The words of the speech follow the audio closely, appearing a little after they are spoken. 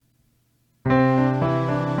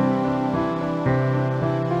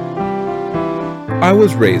I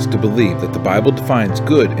was raised to believe that the Bible defines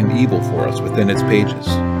good and evil for us within its pages.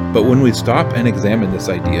 But when we stop and examine this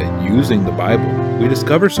idea using the Bible, we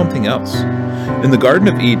discover something else. In the Garden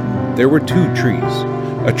of Eden, there were two trees,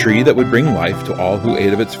 a tree that would bring life to all who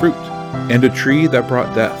ate of its fruit, and a tree that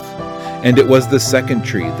brought death. And it was the second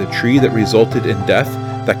tree, the tree that resulted in death,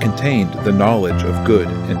 that contained the knowledge of good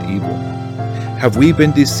and evil. Have we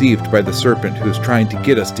been deceived by the serpent who is trying to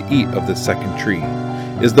get us to eat of the second tree?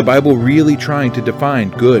 Is the Bible really trying to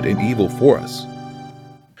define good and evil for us?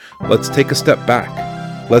 Let's take a step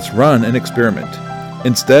back. Let's run an experiment.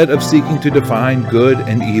 Instead of seeking to define good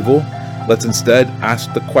and evil, let's instead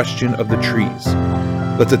ask the question of the trees.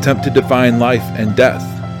 Let's attempt to define life and death,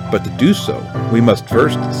 but to do so, we must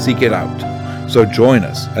first seek it out. So join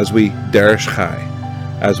us as we Derish Chai,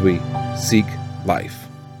 as we seek life.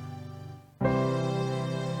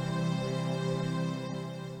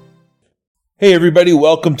 Hey everybody,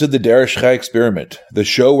 welcome to the Derish Chai Experiment, the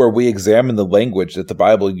show where we examine the language that the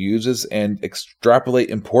Bible uses and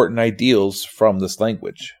extrapolate important ideals from this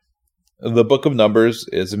language. The book of Numbers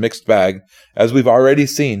is a mixed bag, as we've already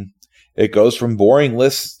seen. It goes from boring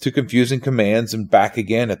lists to confusing commands and back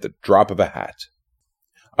again at the drop of a hat.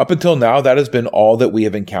 Up until now, that has been all that we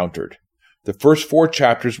have encountered. The first 4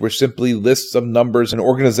 chapters were simply lists of numbers and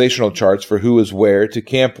organizational charts for who is where to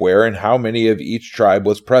camp where and how many of each tribe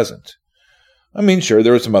was present. I mean, sure,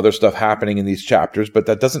 there was some other stuff happening in these chapters, but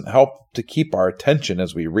that doesn't help to keep our attention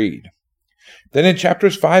as we read. Then in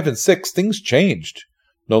chapters 5 and 6, things changed.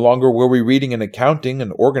 No longer were we reading and accounting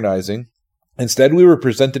and organizing. Instead, we were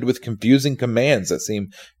presented with confusing commands that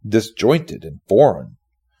seemed disjointed and foreign.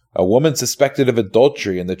 A woman suspected of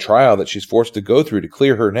adultery and the trial that she's forced to go through to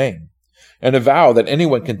clear her name, and a vow that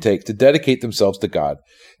anyone can take to dedicate themselves to God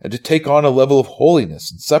and to take on a level of holiness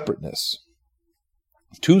and separateness.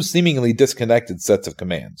 2 seemingly disconnected sets of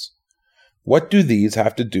commands. What do these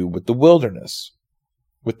have to do with the wilderness,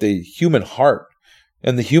 with the human heart,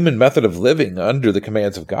 and the human method of living under the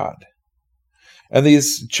commands of God? And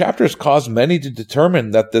these chapters cause many to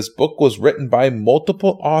determine that this book was written by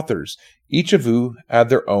multiple authors, each of who had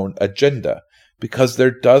their own agenda, because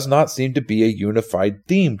there does not seem to be a unified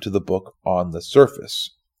theme to the book on the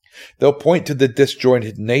surface. They'll point to the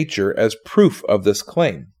disjointed nature as proof of this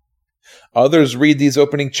claim. Others read these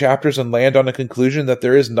opening chapters and land on a conclusion that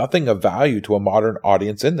there is nothing of value to a modern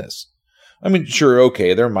audience in this. I mean, sure,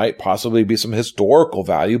 okay, there might possibly be some historical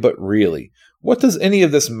value, but really, what does any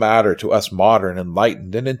of this matter to us modern,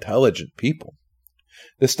 enlightened, and intelligent people?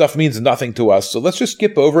 This stuff means nothing to us, so let's just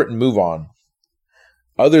skip over it and move on.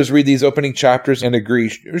 Others read these opening chapters and agree,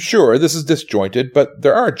 sure, this is disjointed, but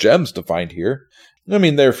there are gems to find here. I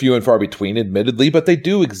mean, they're few and far between, admittedly, but they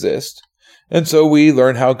do exist. And so we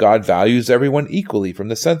learn how God values everyone equally from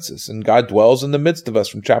the census, and God dwells in the midst of us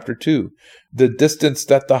from chapter 2, the distance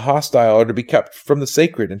that the hostile are to be kept from the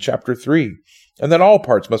sacred in chapter 3, and that all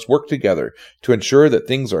parts must work together to ensure that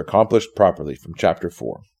things are accomplished properly from chapter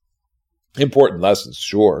 4. Important lessons,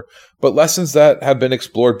 sure, but lessons that have been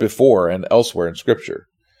explored before and elsewhere in Scripture.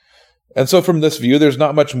 And so from this view, there's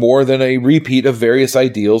not much more than a repeat of various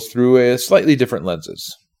ideals through a slightly different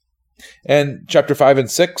lenses. And chapter 5 and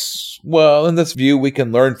 6, well, in this view, we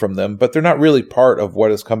can learn from them, but they're not really part of what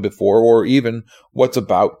has come before or even what's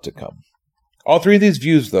about to come. All 3 of these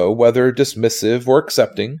views, though, whether dismissive or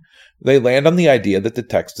accepting, they land on the idea that the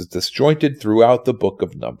text is disjointed throughout the book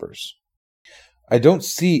of Numbers. I don't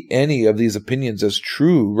see any of these opinions as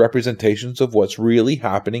true representations of what's really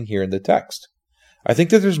happening here in the text. I think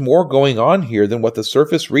that there's more going on here than what the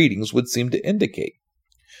surface readings would seem to indicate.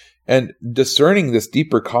 And discerning this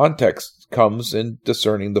deeper context comes in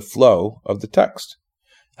discerning the flow of the text,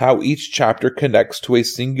 how each chapter connects to a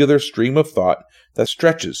singular stream of thought that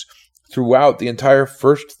stretches throughout the entire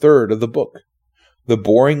first third of the book. The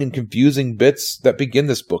boring and confusing bits that begin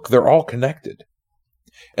this book, they're all connected.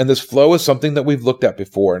 And this flow is something that we've looked at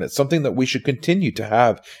before, and it's something that we should continue to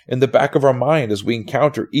have in the back of our mind as we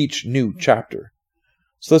encounter each new chapter.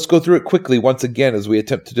 So let's go through it quickly once again as we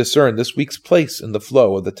attempt to discern this week's place in the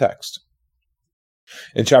flow of the text.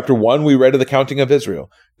 In chapter 1, we read of the counting of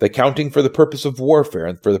Israel, the counting for the purpose of warfare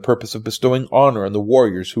and for the purpose of bestowing honor on the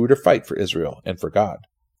warriors who were to fight for Israel and for God.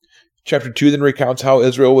 Chapter 2 then recounts how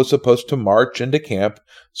Israel was supposed to march into camp,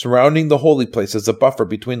 surrounding the holy place as a buffer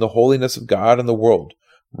between the holiness of God and the world,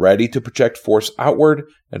 ready to project force outward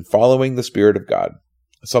and following the Spirit of God,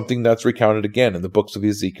 something that's recounted again in the books of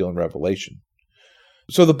Ezekiel and Revelation.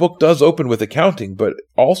 So the book does open with accounting, but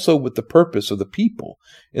also with the purpose of the people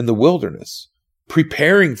in the wilderness,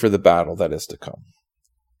 preparing for the battle that is to come.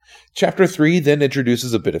 Chapter 3 then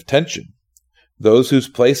introduces a bit of tension. Those whose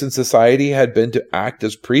place in society had been to act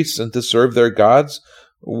as priests and to serve their gods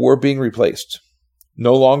were being replaced.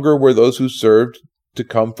 No longer were those who served to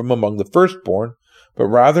come from among the firstborn, but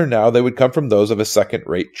rather now they would come from those of a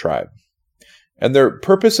second-rate tribe. And their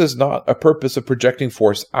purpose is not a purpose of projecting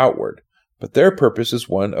force outward, but their purpose is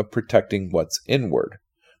one of protecting what's inward,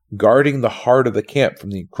 guarding the heart of the camp from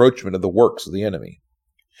the encroachment of the works of the enemy.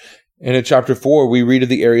 And in chapter 4, we read of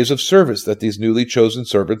the areas of service that these newly chosen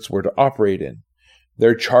servants were to operate in,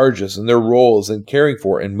 their charges and their roles in caring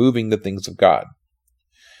for and moving the things of God.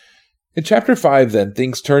 In chapter 5, then,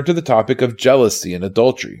 things turn to the topic of jealousy and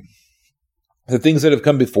adultery. The things that have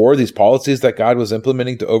come before, these policies that God was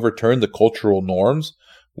implementing to overturn the cultural norms,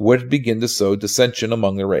 would begin to sow dissension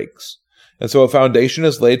among the ranks. And so a foundation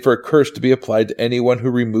is laid for a curse to be applied to anyone who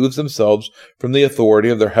removes themselves from the authority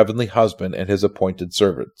of their heavenly husband and his appointed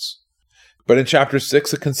servants. But in chapter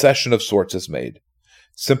 6, a concession of sorts is made.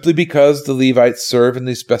 Simply because the Levites serve in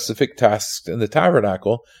these specific tasks in the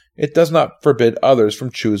tabernacle, it does not forbid others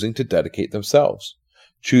from choosing to dedicate themselves,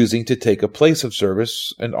 choosing to take a place of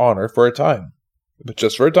service and honor for a time, but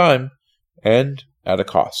just for a time, and at a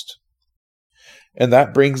cost. And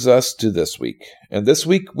that brings us to this week. And this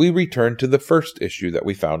week we return to the first issue that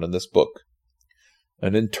we found in this book,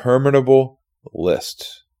 an interminable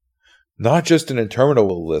list. Not just an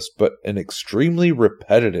interminable list, but an extremely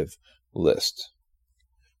repetitive list.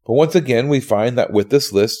 But once again, we find that with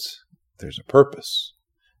this list, there's a purpose.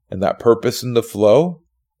 And that purpose in the flow?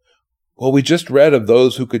 Well, we just read of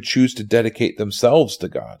those who could choose to dedicate themselves to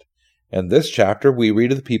God. And this chapter, we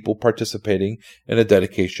read of the people participating in a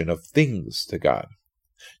dedication of things to God.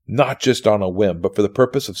 Not just on a whim, but for the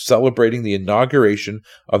purpose of celebrating the inauguration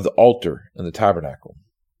of the altar in the tabernacle.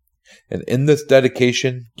 And in this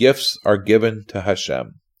dedication, gifts are given to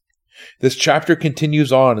Hashem. This chapter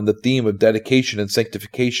continues on in the theme of dedication and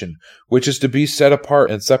sanctification, which is to be set apart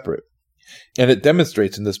and separate. And it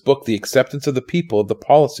demonstrates in this book the acceptance of the people of the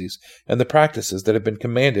policies and the practices that have been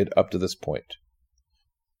commanded up to this point.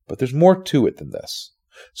 But there's more to it than this.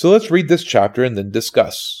 So let's read this chapter and then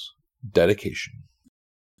discuss dedication.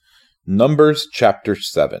 Numbers chapter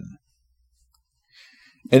 7.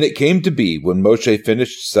 And it came to be, when Moshe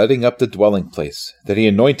finished setting up the dwelling place, that he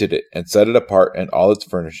anointed it and set it apart and all its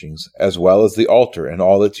furnishings, as well as the altar and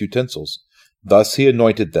all its utensils. Thus he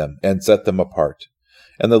anointed them and set them apart.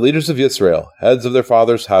 And the leaders of Israel, heads of their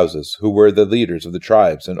fathers' houses, who were the leaders of the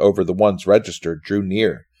tribes and over the ones registered, drew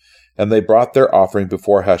near. And they brought their offering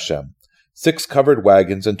before Hashem, 6 covered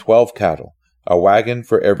wagons and 12 cattle, a wagon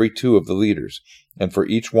for every 2 of the leaders, and for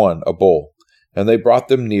each one a bull. And they brought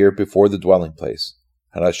them near before the dwelling place.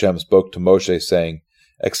 And Hashem spoke to Moshe, saying,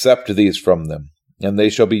 Accept these from them, and they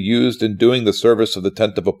shall be used in doing the service of the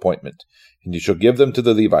tent of appointment, and you shall give them to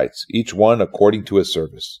the Levites, each one according to his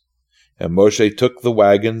service. And Moshe took the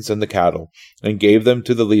wagons and the cattle, and gave them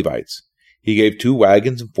to the Levites. He gave 2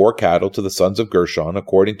 wagons and 4 cattle to the sons of Gershon,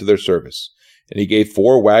 according to their service. And he gave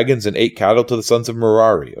 4 wagons and 8 cattle to the sons of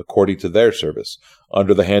Merari, according to their service,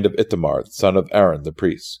 under the hand of Itamar, the son of Aaron the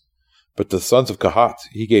priest. But to the sons of Kahat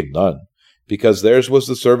he gave none, because theirs was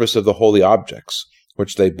the service of the holy objects,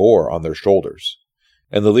 which they bore on their shoulders.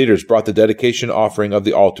 And the leaders brought the dedication offering of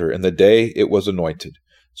the altar in the day it was anointed.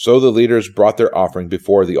 So the leaders brought their offering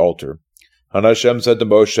before the altar. And Hashem said to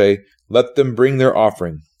Moshe, Let them bring their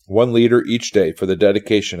offering, 1 leader each day, for the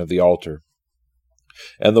dedication of the altar.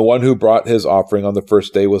 And the one who brought his offering on the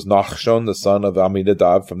first day was Nachshon, the son of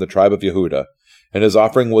Amminadab, from the tribe of Yehudah. And his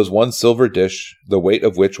offering was 1 silver dish, the weight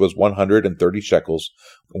of which was 130 shekels,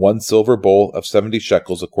 1 silver bowl of 70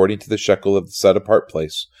 shekels, according to the shekel of the set-apart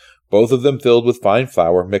place, both of them filled with fine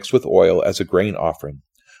flour mixed with oil as a grain offering,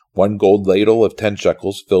 1 gold ladle of 10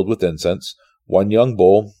 shekels filled with incense, 1 young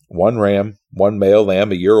bull, 1 ram, 1 male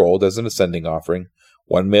lamb a year old as an ascending offering,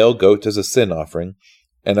 1 male goat as a sin offering,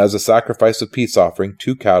 and as a sacrifice of peace offering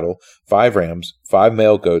 2 cattle, 5 rams, 5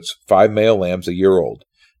 male goats, 5 male lambs a year old.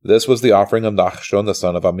 This was the offering of Nachshon, the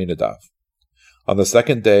son of Amminadab. On the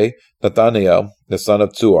second day, Nathaniel, the son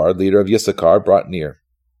of Tzuar, leader of Issachar, brought near.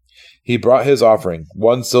 He brought his offering,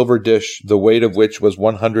 1 silver dish, the weight of which was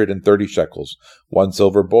 130 shekels, 1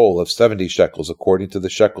 silver bowl of 70 shekels, according to the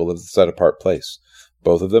shekel of the set-apart place,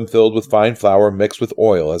 both of them filled with fine flour mixed with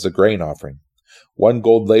oil as a grain offering, 1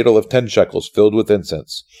 gold ladle of 10 shekels filled with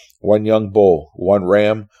incense, 1 young bull, 1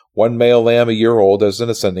 ram, 1 male lamb a year old as an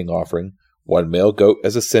ascending offering, 1 male goat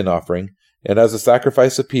as a sin offering, and as a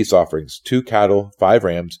sacrifice of peace offerings, 2 cattle, 5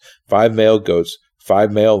 rams, 5 male goats,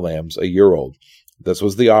 5 male lambs a year old. This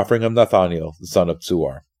was the offering of Nathaniel, the son of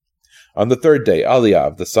Tzuar. On the third day,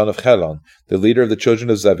 Eliab, the son of Helon, the leader of the children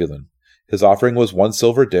of Zebulun. His offering was 1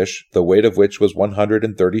 silver dish, the weight of which was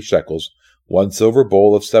 130 shekels, 1 silver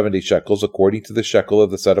bowl of 70 shekels according to the shekel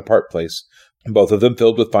of the set-apart place, both of them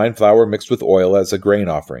filled with fine flour mixed with oil as a grain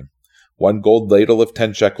offering. 1 gold ladle of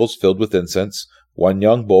 10 shekels filled with incense, 1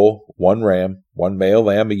 young bull, 1 ram, 1 male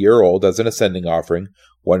lamb a year old as an ascending offering,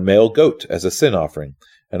 1 male goat as a sin offering,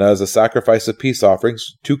 and as a sacrifice of peace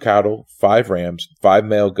offerings, 2 cattle, 5 rams, 5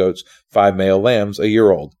 male goats, 5 male lambs a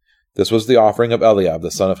year old. This was the offering of Eliab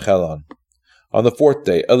the son of Helon. On the 4th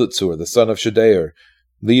day, Elitzur the son of Shedeur,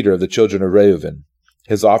 leader of the children of Reuven.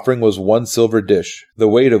 His offering was 1 silver dish, the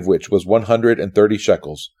weight of which was 130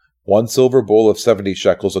 shekels, 1 silver bowl of 70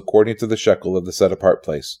 shekels according to the shekel of the set-apart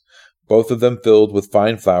place, both of them filled with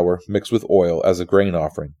fine flour mixed with oil as a grain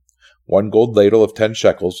offering. 1 gold ladle of 10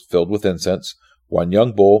 shekels filled with incense, 1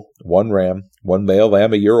 young bull, 1 ram, 1 male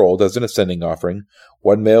lamb a year old as an ascending offering,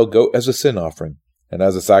 1 male goat as a sin offering, and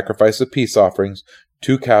as a sacrifice of peace offerings,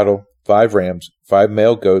 2 cattle, 5 rams, 5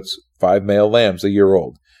 male goats, 5 male lambs a year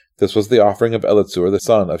old. This was the offering of Elitzur the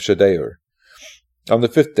son of Shedeur. On the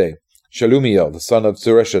 5th day, Shelumiel the son of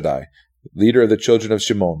Zurishaddai, leader of the children of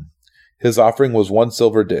Shimon. His offering was 1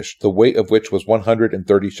 silver dish, the weight of which was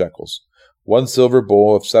 130 shekels, 1 silver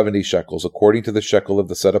bowl of 70 shekels according to the shekel of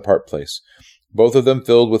the set-apart place, both of them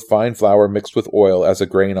filled with fine flour mixed with oil as a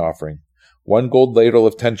grain offering. 1 gold ladle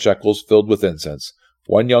of 10 shekels filled with incense,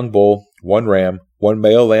 1 young bull, 1 ram, 1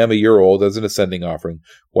 male lamb a year old as an ascending offering,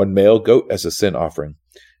 1 male goat as a sin offering,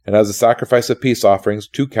 and as a sacrifice of peace offerings,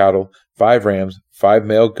 2 cattle, 5 rams, 5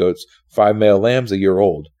 male goats, 5 male lambs a year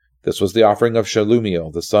old. This was the offering of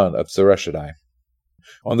Shelumiel the son of Zurishaddai.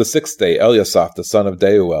 On the 6th day, Eliasaph the son of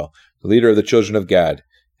Deuel, leader of the children of Gad.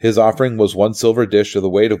 His offering was 1 silver dish, the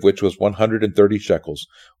weight of which was 130 shekels,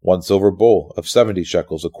 1 silver bowl of 70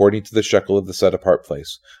 shekels according to the shekel of the set-apart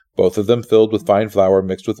place, both of them filled with fine flour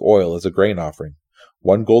mixed with oil as a grain offering.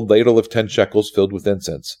 1 gold ladle of 10 shekels filled with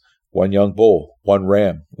incense, 1 young bull, 1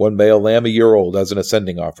 ram, 1 male lamb a year old as an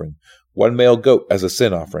ascending offering, 1 male goat as a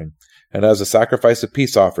sin offering, and as a sacrifice of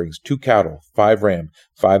peace offerings, 2 cattle, 5 ram,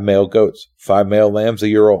 5 male goats, 5 male lambs a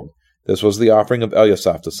year old. This was the offering of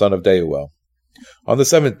Eliasaph the son of Deuel. On the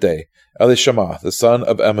 7th day, Elishama the son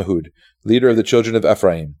of Ammihud, leader of the children of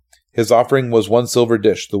Ephraim. His offering was 1 silver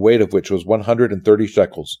dish, the weight of which was 130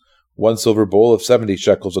 shekels, 1 silver bowl of 70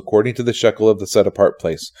 shekels according to the shekel of the set-apart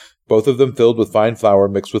place, both of them filled with fine flour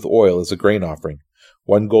mixed with oil as a grain offering.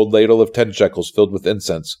 1 gold ladle of 10 shekels filled with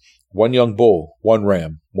incense, 1 young bull, 1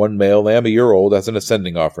 ram, 1 male lamb a year old as an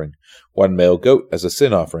ascending offering, 1 male goat as a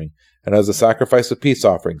sin offering, and as a sacrifice of peace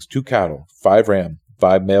offerings, 2 cattle, 5 ram,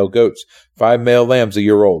 5 male goats, 5 male lambs a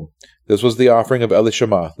year old. This was the offering of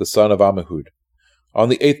Elishama the son of Ammihud. On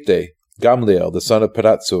the 8th day, Gamliel the son of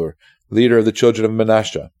Pedatsur, leader of the children of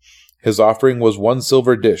Manasseh. His offering was 1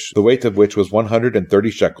 silver dish, the weight of which was 130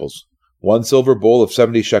 shekels, 1 silver bowl of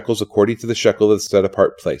 70 shekels according to the shekel of the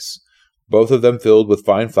set-apart place, both of them filled with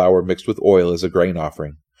fine flour mixed with oil as a grain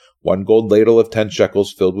offering. 1 gold ladle of 10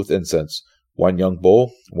 shekels filled with incense, 1 young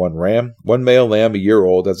bull, 1 ram, 1 male lamb a year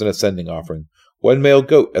old as an ascending offering, 1 male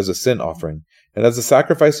goat as a sin offering, and as a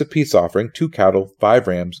sacrifice of peace offering, 2 cattle, 5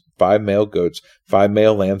 rams, 5 male goats, 5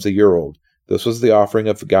 male lambs a year old. This was the offering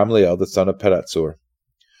of Gamliel the son of Pedatsur.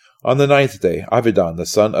 On the 9th day, Avidan the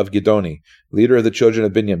son of Gidoni, leader of the children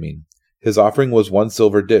of Benjamin. His offering was 1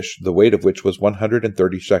 silver dish, the weight of which was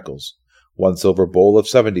 130 shekels, 1 silver bowl of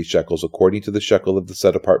 70 shekels according to the shekel of the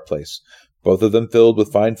set-apart place, both of them filled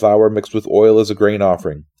with fine flour mixed with oil as a grain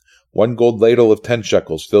offering. 1 gold ladle of 10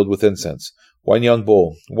 shekels filled with incense, 1 young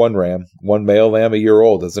bull, 1 ram, 1 male lamb a year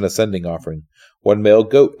old as an ascending offering, 1 male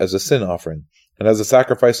goat as a sin offering, and as a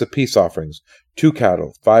sacrifice of peace offerings, 2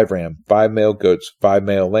 cattle, 5 ram, 5 male goats, 5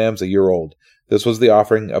 male lambs a year old. This was the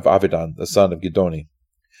offering of Avidan, the son of Gidoni.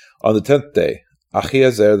 On the 10th day,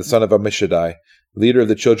 Achiezer, the son of Ammishaddai, leader of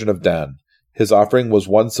the children of Dan. His offering was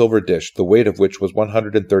 1 silver dish, the weight of which was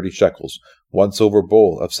 130 shekels, 1 silver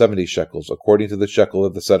bowl of 70 shekels, according to the shekel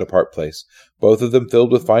of the set-apart place, both of them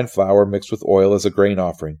filled with fine flour mixed with oil as a grain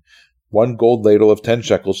offering, 1 gold ladle of 10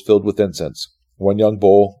 shekels filled with incense, 1 young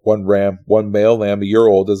bull, 1 ram, 1 male lamb a year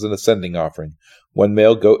old as an ascending offering, 1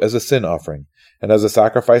 male goat as a sin offering, and as a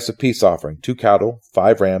sacrifice of peace offering, 2 cattle,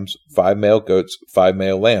 5 rams, 5 male goats, 5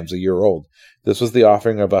 male lambs a year old. This was the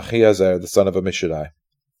offering of Achiezer, the son of Ammishaddai.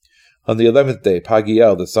 On the 11th day,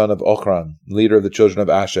 Pagiel, the son of Ochran, leader of the children of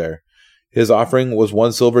Asher. His offering was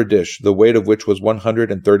 1 silver dish, the weight of which was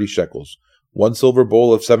 130 shekels, 1 silver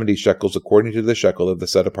bowl of 70 shekels according to the shekel of the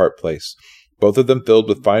set-apart place, both of them filled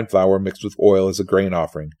with fine flour mixed with oil as a grain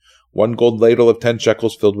offering, 1 gold ladle of 10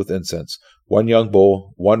 shekels filled with incense, 1 young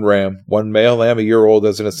bull, 1 ram, 1 male lamb a year old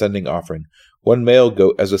as an ascending offering, 1 male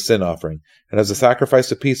goat as a sin offering, and as a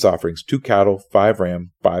sacrifice of peace offerings, 2 cattle, 5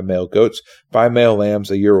 ram, 5 male goats, 5 male lambs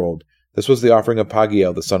a year old. This was the offering of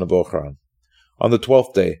Pagiel, the son of Ochran. On the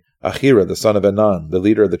 12th day, Ahira, the son of Enan, the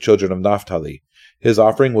leader of the children of Naphtali. His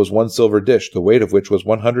offering was 1 silver dish, the weight of which was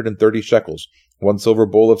 130 shekels, 1 silver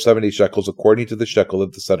bowl of 70 shekels, according to the shekel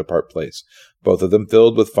of the set-apart place, both of them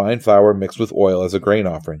filled with fine flour mixed with oil as a grain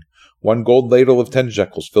offering, 1 gold ladle of 10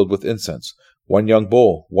 shekels filled with incense, 1 young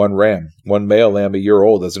bull, 1 ram, 1 male lamb a year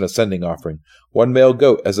old as an ascending offering, 1 male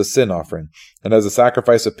goat as a sin offering, and as a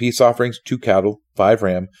sacrifice of peace offerings 2 cattle, 5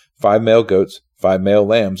 ram, 5 male goats, 5 male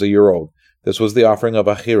lambs a year old. This was the offering of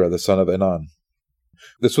Ahira, the son of Enan.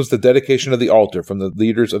 This was the dedication of the altar from the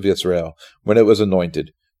leaders of Israel, when it was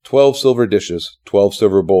anointed. 12 silver dishes, 12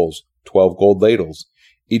 silver bowls, 12 gold ladles.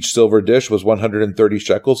 Each silver dish was 130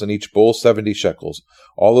 shekels, and each bowl 70 shekels.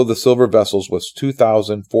 All of the silver vessels was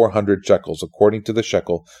 2,400 shekels, according to the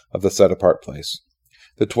shekel of the set-apart place.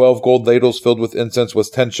 The 12 gold ladles filled with incense was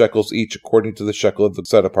 10 shekels each, according to the shekel of the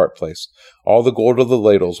set-apart place. All the gold of the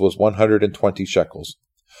ladles was 120 shekels.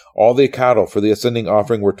 All the cattle for the ascending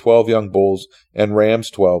offering were 12 young bulls, and rams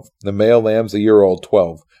 12, the male lambs a year old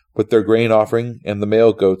 12, with their grain offering, and the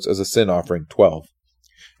male goats as a sin offering 12.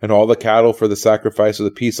 And all the cattle for the sacrifice of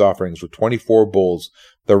the peace offerings were 24 bulls,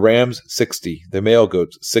 the rams 60, the male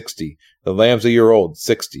goats 60, the lambs a year old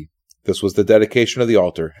 60. This was the dedication of the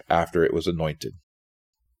altar after it was anointed.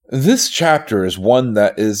 This chapter is one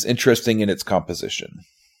that is interesting in its composition.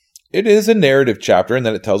 It is a narrative chapter in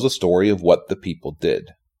that it tells a story of what the people did.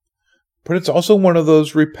 But it's also one of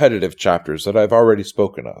those repetitive chapters that I've already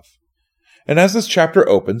spoken of. And as this chapter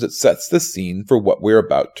opens, it sets the scene for what we're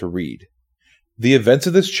about to read. The events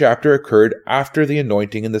of this chapter occurred after the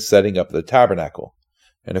anointing and the setting up of the tabernacle.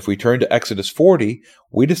 And if we turn to Exodus 40,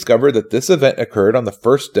 we discover that this event occurred on the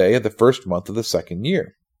first day of the first month of the second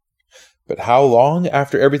year. But how long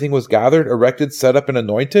after everything was gathered, erected, set up, and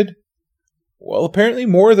anointed? Well, apparently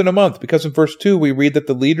more than a month, because in verse 2 we read that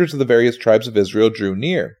the leaders of the various tribes of Israel drew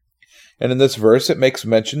near. And in this verse it makes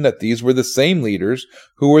mention that these were the same leaders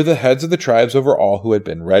who were the heads of the tribes over all who had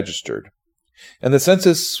been registered. And the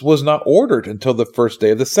census was not ordered until the first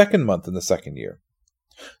day of the second month in the second year.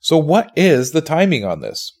 So what is the timing on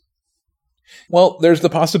this? Well, there's the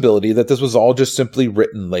possibility that this was all just simply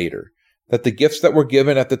written later, that the gifts that were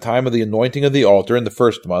given at the time of the anointing of the altar in the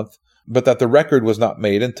first month, but that the record was not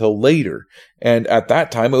made until later, and at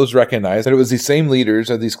that time it was recognized that it was these same leaders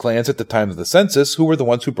of these clans at the time of the census who were the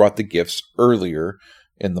ones who brought the gifts earlier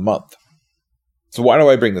in the month. So why do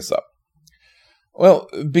I bring this up? Well,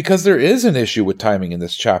 because there is an issue with timing in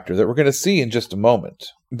this chapter that we're going to see in just a moment,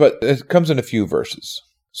 but it comes in a few verses.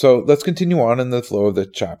 So let's continue on in the flow of the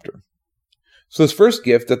chapter. So this first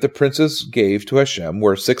gift that the princes gave to Hashem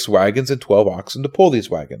were 6 wagons and 12 oxen to pull these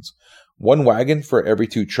wagons, 1 wagon for every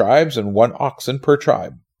 2 tribes and 1 oxen per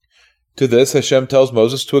tribe. To this Hashem tells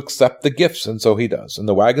Moses to accept the gifts, and so he does, and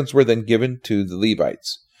the wagons were then given to the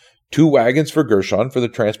Levites. 2 wagons for Gershon for the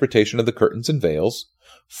transportation of the curtains and veils,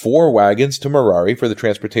 4 wagons to Merari for the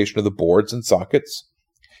transportation of the boards and sockets,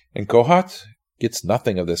 and Kohath gets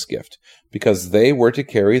nothing of this gift, because they were to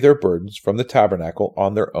carry their burdens from the tabernacle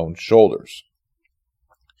on their own shoulders.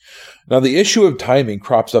 Now the issue of timing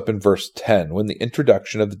crops up in verse 10 when the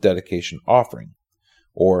introduction of the dedication offering,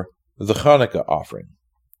 or the Hanukkah offering.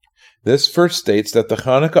 This first states that the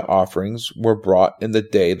Hanukkah offerings were brought in the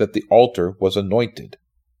day that the altar was anointed.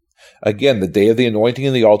 Again, the day of the anointing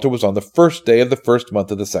in the altar was on the first day of the first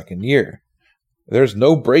month of the second year. There's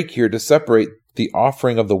no break here to separate the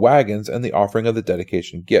offering of the wagons and the offering of the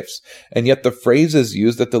dedication gifts, and yet the phrase is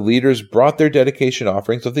used that the leaders brought their dedication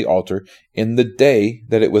offerings of the altar in the day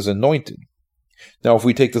that it was anointed. Now, if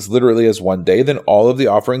we take this literally as one day, then all of the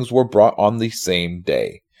offerings were brought on the same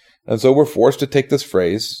day. And so we're forced to take this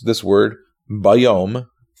phrase, this word, bayom,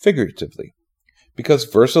 figuratively, because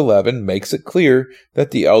verse 11 makes it clear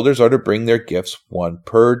that the elders are to bring their gifts 1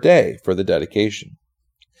 per day for the dedication.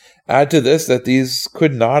 Add to this that these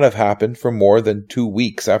could not have happened for more than 2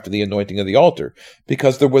 weeks after the anointing of the altar,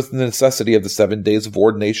 because there was the necessity of the 7 days of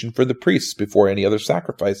ordination for the priests before any other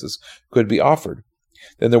sacrifices could be offered.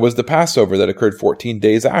 Then there was the Passover that occurred 14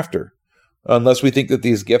 days after, unless we think that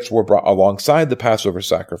these gifts were brought alongside the Passover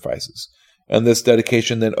sacrifices, and this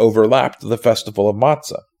dedication then overlapped the festival of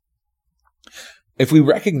Matzah. If we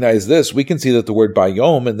recognize this, we can see that the word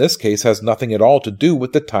bayom in this case has nothing at all to do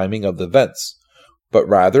with the timing of the events, but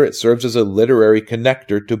rather it serves as a literary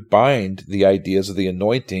connector to bind the ideas of the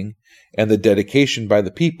anointing and the dedication by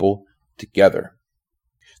the people together.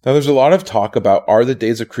 Now, there's a lot of talk about, are the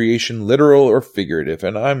days of creation literal or figurative?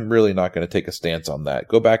 And I'm really not going to take a stance on that.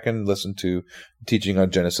 Go back and listen to teaching on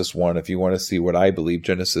Genesis 1 if you want to see what I believe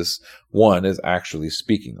Genesis 1 is actually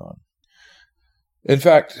speaking on. In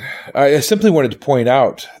fact, I simply wanted to point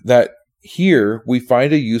out that Here we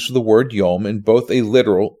find a use of the word Yom in both a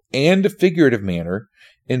literal and a figurative manner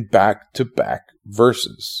in back-to-back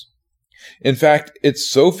verses. In fact, it's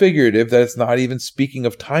so figurative that it's not even speaking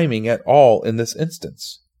of timing at all in this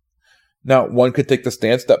instance. Now, one could take the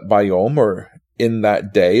stance that Bayom, or in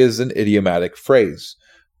that day, is an idiomatic phrase,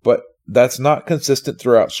 but that's not consistent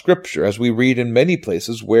throughout Scripture, as we read in many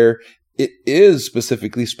places where it is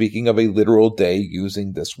specifically speaking of a literal day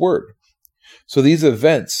using this word. So these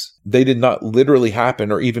events, they did not literally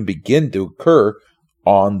happen or even begin to occur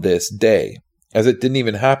on this day, as it didn't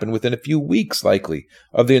even happen within a few weeks, likely,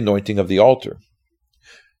 of the anointing of the altar.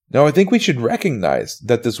 Now, I think we should recognize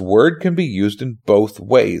that this word can be used in both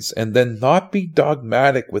ways, and then not be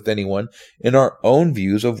dogmatic with anyone in our own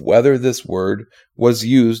views of whether this word was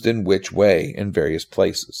used in which way in various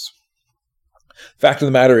places. Fact of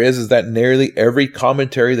the matter is that nearly every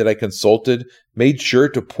commentary that I consulted made sure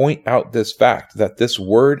to point out this fact, that this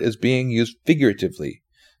word is being used figuratively.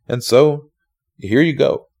 And so, here you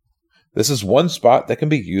go. This is one spot that can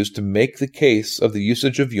be used to make the case of the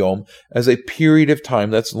usage of Yom as a period of time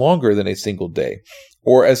that's longer than a single day,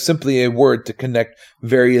 or as simply a word to connect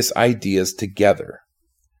various ideas together.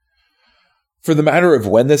 For the matter of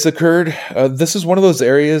when this occurred, this is one of those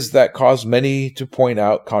areas that caused many to point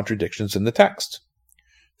out contradictions in the text.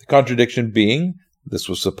 The contradiction being, this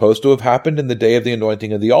was supposed to have happened in the day of the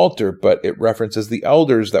anointing of the altar, but it references the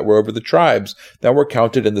elders that were over the tribes that were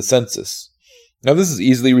counted in the census. Now, this is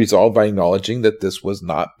easily resolved by acknowledging that this was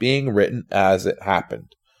not being written as it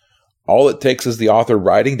happened. All it takes is the author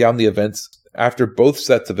writing down the events after both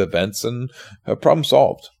sets of events, and problem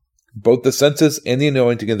solved. Both the census and the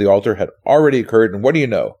anointing of the altar had already occurred, and what do you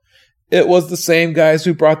know? It was the same guys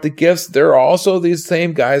who brought the gifts. They're also these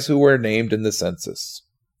same guys who were named in the census.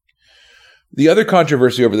 The other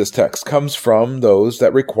controversy over this text comes from those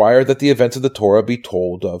that require that the events of the Torah be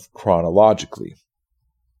told of chronologically.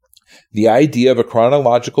 The idea of a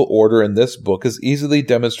chronological order in this book is easily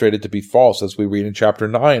demonstrated to be false, as we read in chapter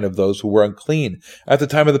 9 of those who were unclean at the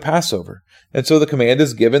time of the Passover, and so the command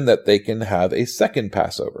is given that they can have a second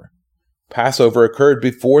Passover. Passover occurred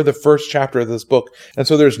before the first chapter of this book, and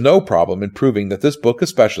so there's no problem in proving that this book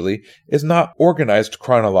especially is not organized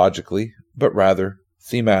chronologically, but rather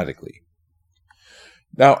thematically.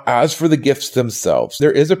 Now, as for the gifts themselves,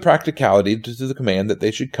 there is a practicality to the command that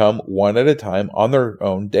they should come one at a time on their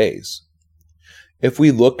own days. If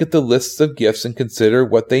we look at the lists of gifts and consider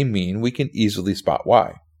what they mean, we can easily spot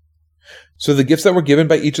why. So the gifts that were given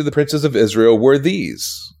by each of the princes of Israel were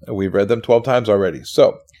these. We've read them 12 times already.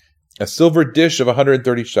 So, a silver dish of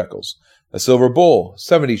 130 shekels, a silver bowl,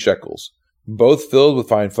 70 shekels, both filled with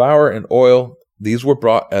fine flour and oil. These were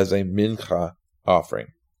brought as a mincha offering.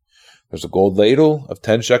 There's a gold ladle of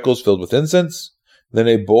 10 shekels filled with incense, then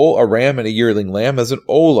a bull, a ram, and a yearling lamb as an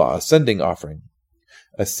olah, a sending offering,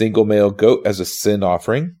 a single male goat as a sin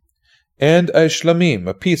offering, and a shlamim,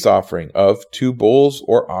 a peace offering of 2 bulls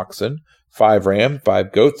or oxen, 5 rams,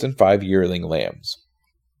 5 goats, and 5 yearling lambs.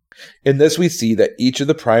 In this we see that each of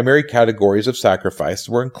the primary categories of sacrifice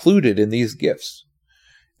were included in these gifts.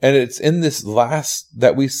 And it's in this last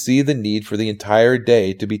that we see the need for the entire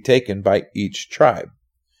day to be taken by each tribe,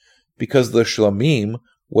 because the shlamim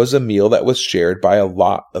was a meal that was shared by a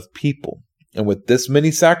lot of people. And with this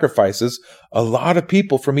many sacrifices, a lot of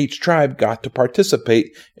people from each tribe got to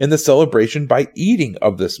participate in the celebration by eating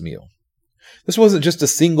of this meal. This wasn't just a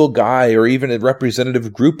single guy or even a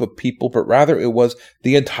representative group of people, but rather it was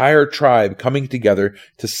the entire tribe coming together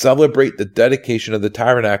to celebrate the dedication of the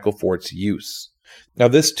tabernacle for its use. Now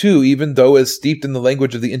this too, even though is steeped in the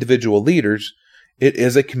language of the individual leaders, it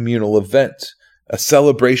is a communal event, a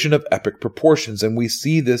celebration of epic proportions, and we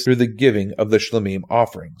see this through the giving of the shlamim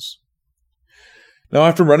offerings. Now,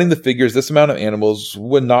 after running the figures, this amount of animals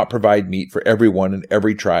would not provide meat for everyone in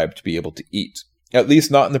every tribe to be able to eat, at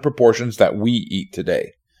least not in the proportions that we eat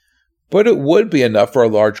today. But it would be enough for a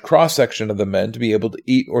large cross-section of the men to be able to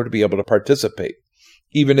eat or to be able to participate.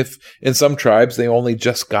 Even if in some tribes they only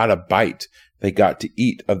just got a bite, they got to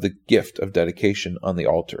eat of the gift of dedication on the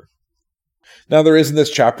altar. Now, there is in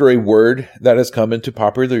this chapter a word that has come into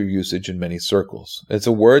popular usage in many circles. It's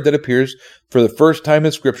a word that appears for the first time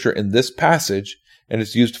in Scripture in this passage, and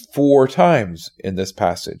it's used 4 times in this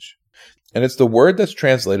passage. And it's the word that's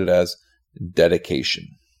translated as dedication.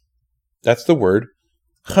 That's the word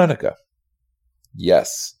Hanukkah.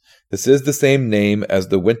 Yes, this is the same name as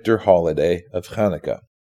the winter holiday of Hanukkah.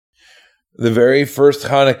 The very first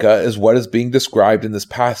Hanukkah is what is being described in this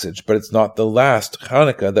passage, but it's not the last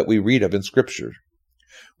Hanukkah that we read of in Scripture.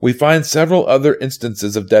 We find several other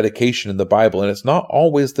instances of dedication in the Bible, and it's not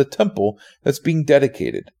always the temple that's being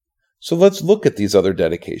dedicated. So let's look at these other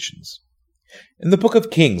dedications. In the book of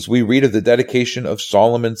Kings, we read of the dedication of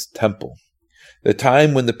Solomon's temple, the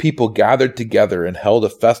time when the people gathered together and held a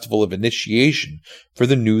festival of initiation for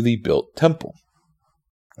the newly built temple.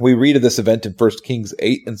 We read of this event in 1 Kings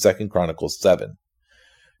 8 and 2 Chronicles 7.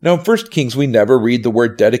 Now, in 1 Kings, we never read the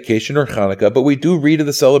word dedication or Hanukkah, but we do read of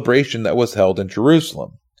the celebration that was held in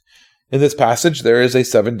Jerusalem. In this passage, there is a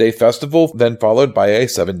 7-day festival, then followed by a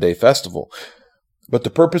 7-day festival. But the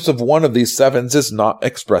purpose of one of these sevens is not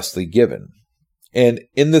expressly given. And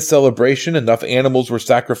in this celebration, enough animals were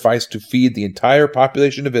sacrificed to feed the entire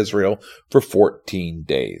population of Israel for 14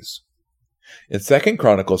 days. In 2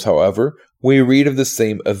 Chronicles, however, we read of the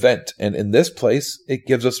same event, and in this place, it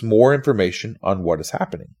gives us more information on what is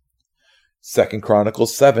happening. 2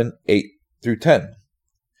 Chronicles 7, 8 through 10.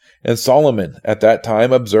 And Solomon at that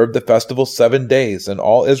time observed the festival 7 days, and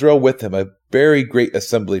all Israel with him, a very great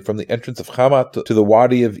assembly from the entrance of Hamath to the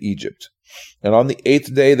Wadi of Egypt. And on the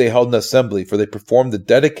 8th day they held an assembly, for they performed the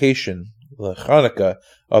dedication, the Hanukkah,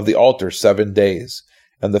 of the altar 7 days,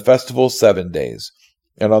 and the festival 7 days.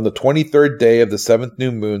 And on the 23rd day of the 7th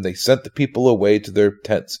new moon they sent the people away to their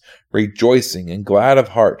tents, rejoicing and glad of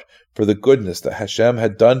heart for the goodness that Hashem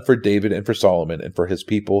had done for David and for Solomon and for his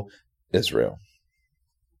people Israel.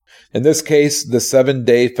 In this case, the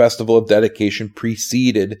 7-day festival of dedication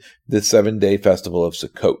preceded the 7-day festival of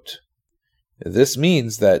Sukkot. This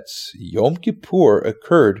means that Yom Kippur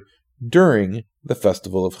occurred during the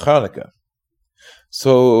festival of Hanukkah.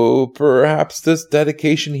 So perhaps this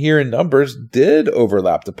dedication here in Numbers did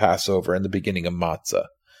overlap the Passover and the beginning of Matzah.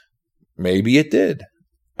 Maybe it did.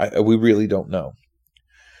 We really don't know.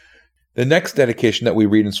 The next dedication that we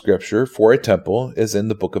read in Scripture for a temple is in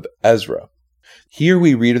the book of Ezra. Here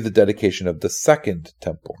we read of the dedication of the second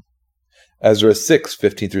temple. Ezra 6,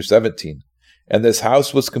 15 through 17. And this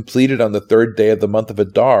house was completed on the 3rd day of the month of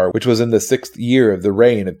Adar, which was in the 6th year of the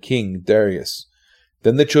reign of King Darius.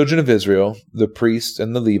 Then the children of Israel, the priests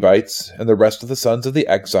and the Levites, and the rest of the sons of the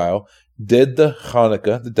exile, did the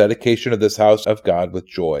Hanukkah, the dedication of this house of God, with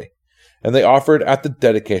joy. And they offered at the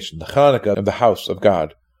dedication, the Hanukkah of the house of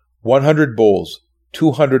God, 100 bulls,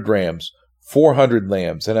 200 rams, 400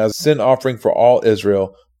 lambs, and as a sin offering for all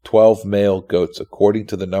Israel, 12 male goats, according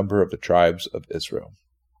to the number of the tribes of Israel.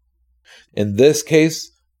 In this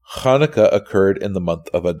case, Hanukkah occurred in the month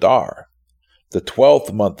of Adar, the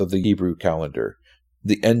 12th month of the Hebrew calendar,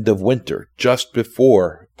 the end of winter, just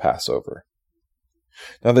before Passover.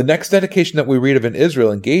 Now, the next dedication that we read of in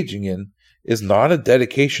Israel engaging in is not a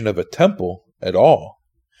dedication of a temple at all.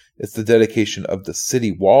 It's the dedication of the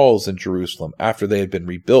city walls in Jerusalem after they had been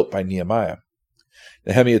rebuilt by Nehemiah.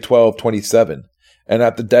 Nehemiah 12:27. And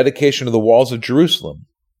at the dedication of the walls of Jerusalem,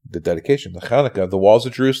 the dedication, the Hanukkah of the walls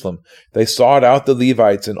of Jerusalem, they sought out the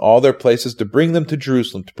Levites in all their places to bring them to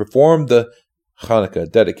Jerusalem to perform the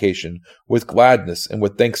Hanukkah dedication with gladness and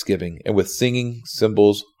with thanksgiving and with singing,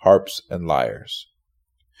 cymbals, harps, and lyres.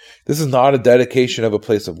 This is not a dedication of a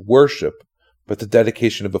place of worship, but the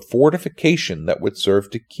dedication of a fortification that would serve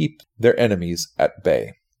to keep their enemies at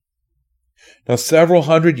bay. Now, several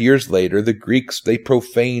hundred years later, the Greeks, they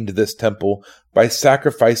profaned this temple by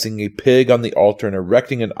sacrificing a pig on the altar and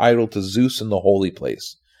erecting an idol to Zeus in the holy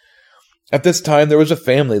place. At this time, there was a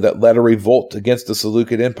family that led a revolt against the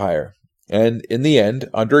Seleucid Empire. And in the end,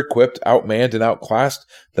 under-equipped, outmanned, and outclassed,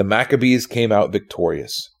 the Maccabees came out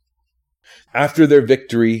victorious. After their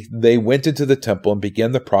victory, they went into the temple and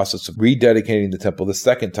began the process of rededicating the temple the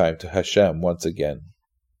second time to Hashem once again.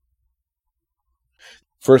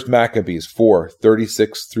 1 Maccabees 4,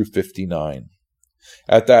 36 through 59.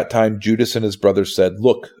 At that time, Judas and his brothers said,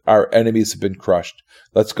 "Look, our enemies have been crushed.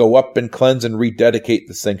 Let's go up and cleanse and rededicate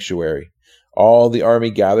the sanctuary." All the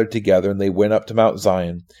army gathered together, and they went up to Mount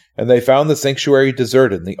Zion. And they found the sanctuary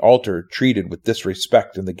deserted, and the altar treated with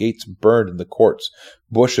disrespect, and the gates burned in the courts.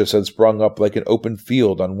 Bushes had sprung up like an open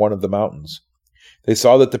field on one of the mountains. They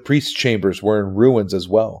saw that the priests' chambers were in ruins as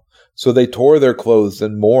well. So they tore their clothes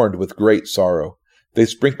and mourned with great sorrow. They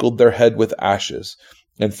sprinkled their head with ashes,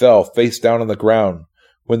 and fell face down on the ground.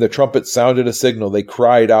 When the trumpet sounded a signal, they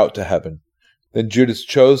cried out to heaven. Then Judas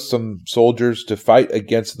chose some soldiers to fight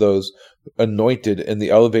against those anointed in the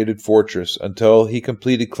elevated fortress until he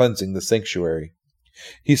completed cleansing the sanctuary.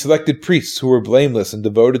 He selected priests who were blameless and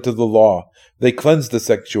devoted to the law. They cleansed the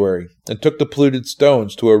sanctuary and took the polluted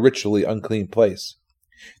stones to a ritually unclean place.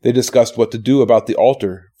 They discussed what to do about the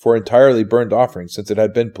altar for entirely burned offerings since it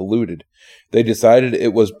had been polluted. They decided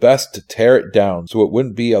it was best to tear it down so it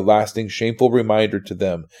wouldn't be a lasting shameful reminder to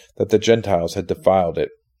them that the Gentiles had defiled it.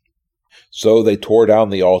 So they tore down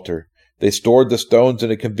the altar. They stored the stones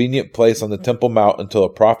in a convenient place on the Temple Mount until a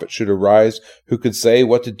prophet should arise who could say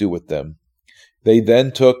what to do with them. They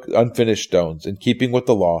then took unfinished stones, in keeping with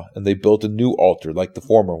the law, and they built a new altar like the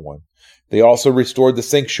former one. They also restored the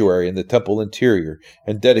sanctuary and the temple interior,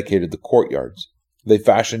 and dedicated the courtyards. They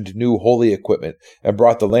fashioned new holy equipment, and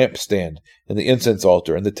brought the lampstand, and the incense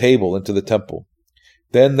altar, and the table into the temple.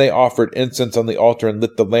 Then they offered incense on the altar, and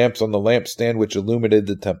lit the lamps on the lampstand which illuminated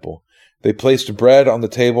the temple. They placed bread on the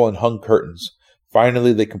table and hung curtains.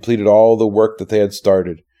 Finally, they completed all the work that they had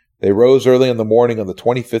started. They rose early in the morning on the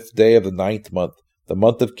 25th day of the 9th month, the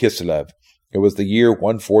month of Kislev. It was the year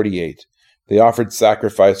 148. They offered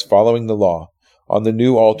sacrifice following the law on the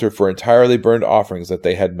new altar for entirely burned offerings that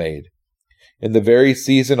they had made. In the very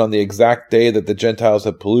season, on the exact day that the Gentiles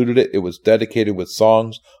had polluted it, it was dedicated with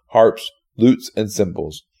songs, harps, lutes, and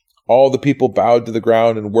cymbals. All the people bowed to the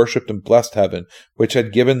ground and worshipped and blessed heaven, which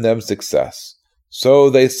had given them success. So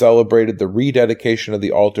they celebrated the rededication of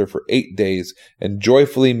the altar for 8 days and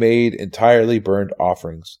joyfully made entirely burned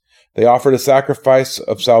offerings. They offered a sacrifice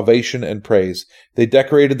of salvation and praise. They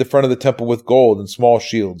decorated the front of the temple with gold and small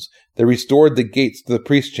shields. They restored the gates to the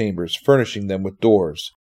priest chambers, furnishing them with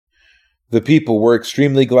doors. The people were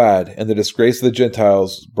extremely glad, and the disgrace of the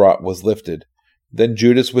Gentiles brought was lifted. Then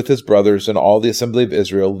Judas with his brothers and all the assembly of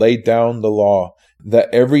Israel laid down the law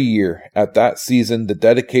that every year at that season the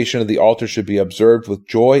dedication of the altar should be observed with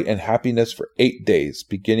joy and happiness for 8 days,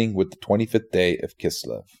 beginning with the 25th day of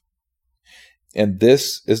Kislev. And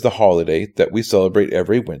this is the holiday that we celebrate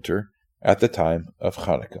every winter at the time of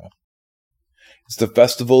Hanukkah. It's the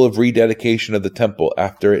festival of rededication of the temple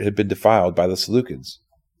after it had been defiled by the Seleucids.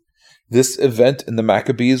 This event in the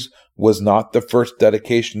Maccabees was not the first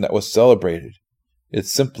dedication that was celebrated.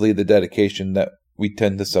 It's simply the dedication that we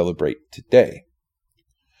tend to celebrate today.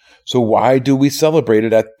 So why do we celebrate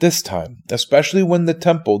it at this time, especially when the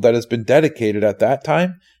temple that has been dedicated at that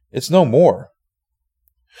time is no more?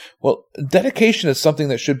 Well, dedication is something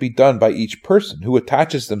that should be done by each person who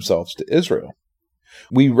attaches themselves to Israel.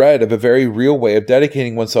 We read of a very real way of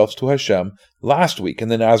dedicating oneself to Hashem last week in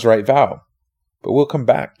the Nazirite vow, but we'll come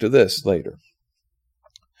back to this later.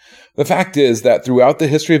 The fact is that throughout the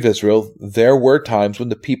history of Israel, there were times when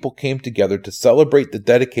the people came together to celebrate the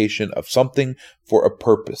dedication of something for a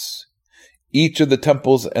purpose. Each of the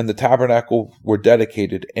temples and the tabernacle were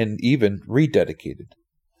dedicated and even rededicated.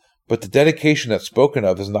 But the dedication that's spoken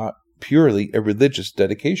of is not purely a religious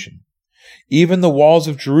dedication. Even the walls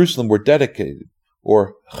of Jerusalem were dedicated,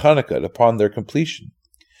 or Hanukkah, upon their completion.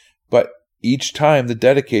 But each time the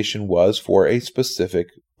dedication was for a specific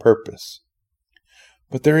purpose.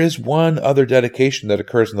 But there is one other dedication that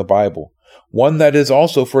occurs in the Bible, one that is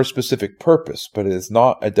also for a specific purpose, but it is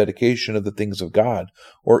not a dedication of the things of God,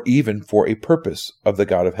 or even for a purpose of the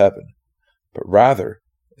God of heaven, but rather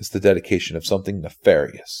is the dedication of something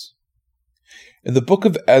nefarious. In the book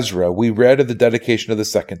of Ezra, we read of the dedication of the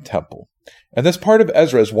Second Temple, and this part of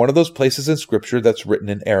Ezra is one of those places in Scripture that's written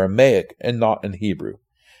in Aramaic and not in Hebrew.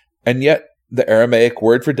 And yet, the Aramaic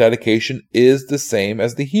word for dedication is the same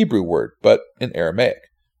as the Hebrew word, but in Aramaic,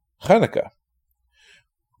 Hanukkah.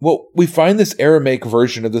 Well, we find this Aramaic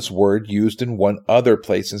version of this word used in one other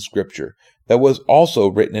place in Scripture that was also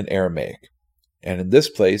written in Aramaic. And in this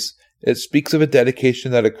place, it speaks of a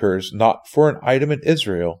dedication that occurs not for an item in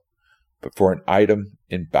Israel, but for an item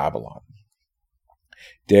in Babylon.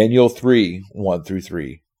 Daniel 3,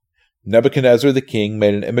 1-3. Nebuchadnezzar the king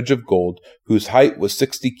made an image of gold, whose height was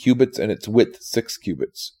 60 cubits and its width 6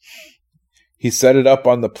 cubits. He set it up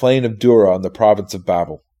on the plain of Dura in the province of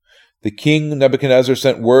Babel. The king Nebuchadnezzar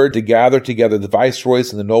sent word to gather together the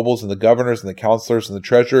viceroys and the nobles and the governors and the counselors and the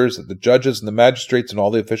treasurers and the judges and the magistrates and all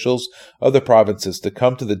the officials of the provinces to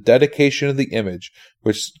come to the dedication of the image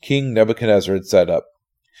which King Nebuchadnezzar had set up.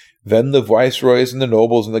 Then the viceroys and the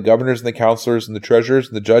nobles and the governors and the counselors and the treasurers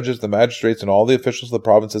and the judges, the magistrates, and all the officials of the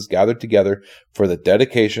provinces gathered together for the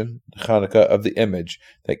dedication, Hanukkah, of the image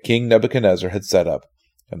that King Nebuchadnezzar had set up.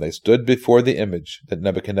 And they stood before the image that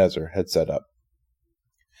Nebuchadnezzar had set up.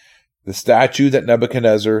 The statue that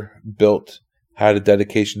Nebuchadnezzar built had a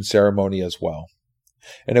dedication ceremony as well.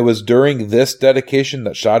 And it was during this dedication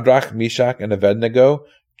that Shadrach, Meshach, and Abednego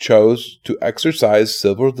chose to exercise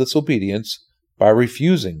civil disobedience by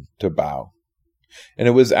refusing to bow. And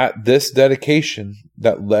it was at this dedication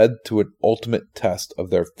that led to an ultimate test of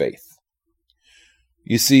their faith.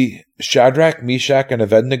 You see, Shadrach, Meshach, and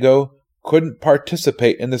Abednego couldn't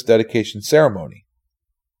participate in this dedication ceremony.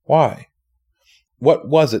 Why? What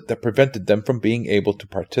was it that prevented them from being able to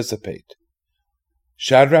participate?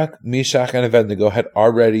 Shadrach, Meshach, and Abednego had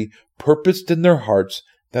already purposed in their hearts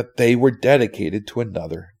that they were dedicated to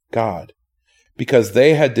another God, because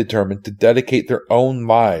they had determined to dedicate their own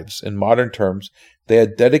lives. In modern terms, they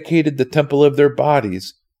had dedicated the temple of their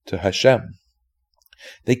bodies to Hashem.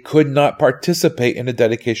 They could not participate in a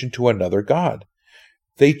dedication to another god.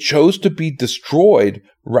 They chose to be destroyed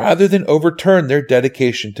rather than overturn their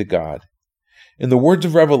dedication to God. In the words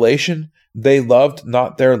of Revelation, they loved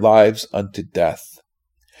not their lives unto death.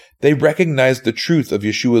 They recognized the truth of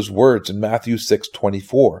Yeshua's words in Matthew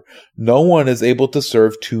 6:24. No one is able to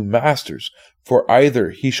serve two masters, for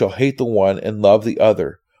either he shall hate the one and love the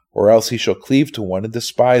other, or else he shall cleave to one and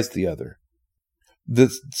despise the other.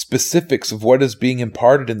 The specifics of what is being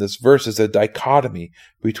imparted in this verse is a dichotomy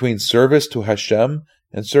between service to Hashem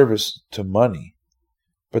and service to money.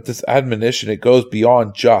 But this admonition, it goes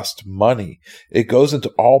beyond just money. It goes into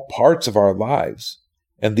all parts of our lives.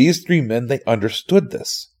 And these three men, they understood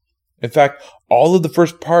this. In fact, all of the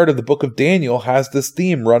first part of the book of Daniel has this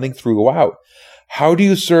theme running throughout. How do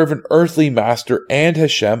you serve an earthly master and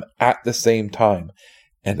Hashem at the same time?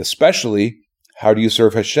 And especially, how do you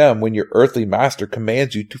serve Hashem when your earthly master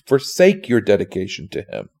commands you to forsake your dedication to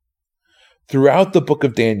him? Throughout the book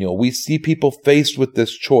of Daniel, we see people faced with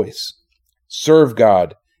this choice. Serve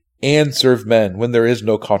God and serve men when there is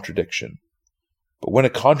no contradiction. But when a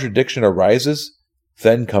contradiction arises,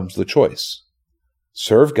 then comes the choice.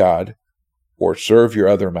 Serve God or serve your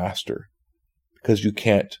other master, because you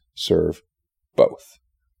can't serve both.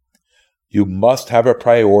 You must have a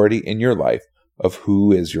priority in your life of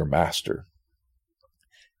who is your master.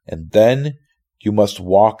 And then you must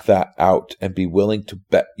walk that out and be willing to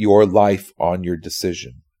bet your life on your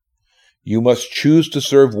decision. You must choose to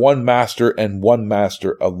serve one master and one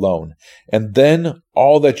master alone. And then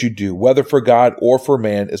all that you do, whether for God or for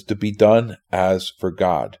man, is to be done as for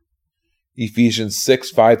God. Ephesians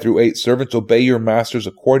 6:5-8, servants, obey your masters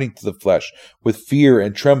according to the flesh, with fear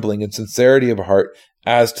and trembling and sincerity of heart,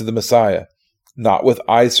 as to the Messiah, not with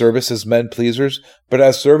eye service as men pleasers, but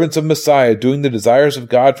as servants of Messiah, doing the desires of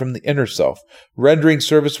God from the inner self, rendering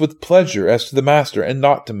service with pleasure as to the master and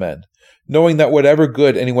not to men, knowing that whatever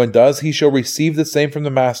good anyone does, he shall receive the same from the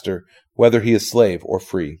master, whether he is slave or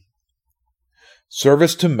free.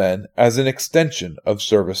 Service to men as an extension of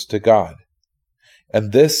service to God.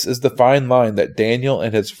 And this is the fine line that Daniel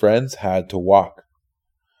and his friends had to walk.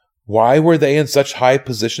 Why were they in such high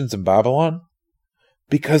positions in Babylon?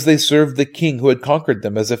 Because they served the king who had conquered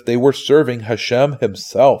them as if they were serving Hashem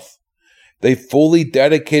himself. They fully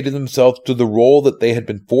dedicated themselves to the role that they had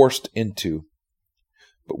been forced into.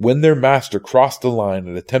 But when their master crossed the line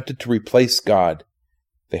and attempted to replace God,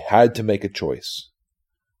 they had to make a choice.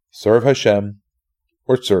 Serve Hashem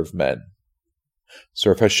or serve men.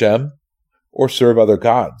 Serve Hashem or serve other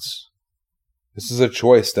gods. This is a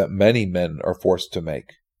choice that many men are forced to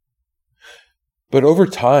make. But over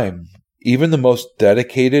time, even the most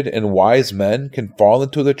dedicated and wise men can fall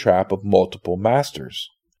into the trap of multiple masters.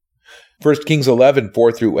 1 Kings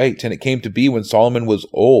 11:4-8, and it came to be when Solomon was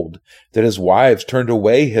old, that his wives turned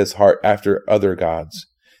away his heart after other gods,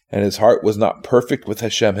 and his heart was not perfect with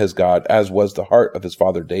Hashem his God, as was the heart of his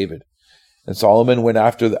father David. And Solomon went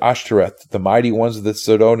after the Ashtoreth, the mighty ones of the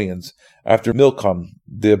Sidonians, after Milcom,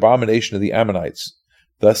 the abomination of the Ammonites.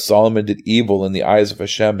 Thus Solomon did evil in the eyes of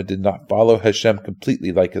Hashem, and did not follow Hashem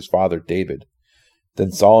completely like his father David.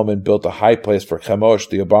 Then Solomon built a high place for Chemosh,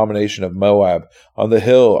 the abomination of Moab, on the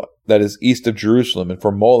hill that is east of Jerusalem, and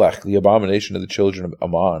for Molech, the abomination of the children of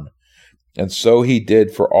Ammon. And so he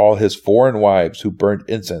did for all his foreign wives who burned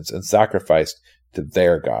incense and sacrificed to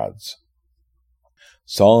their gods.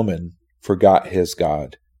 Solomon forgot his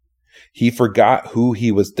God. He forgot who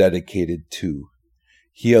he was dedicated to.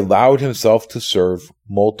 He allowed himself to serve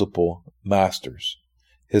multiple masters,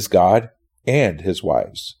 his God and his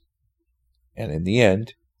wives. And in the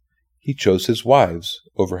end, he chose his wives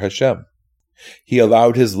over Hashem. He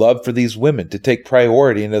allowed his love for these women to take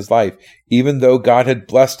priority in his life, even though God had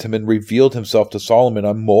blessed him and revealed himself to Solomon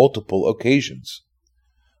on multiple occasions.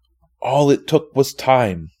 All it took was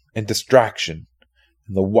time and distraction,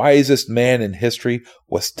 and the wisest man in history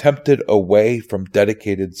was tempted away from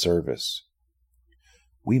dedicated service.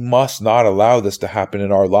 We must not allow this to happen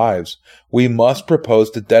in our lives. We must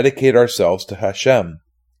propose to dedicate ourselves to Hashem.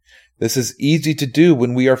 This is easy to do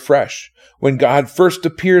when we are fresh, when God first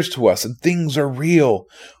appears to us and things are real,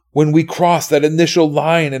 when we cross that initial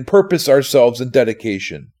line and purpose ourselves in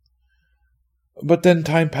dedication. But then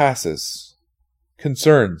time passes.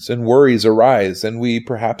 Concerns and worries arise, and we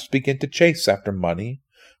perhaps begin to chase after money,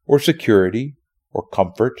 or security, or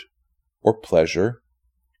comfort, or pleasure.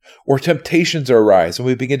 Or temptations arise, and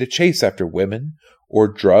we begin to chase after women, or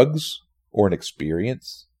drugs, or an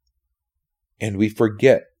experience. And we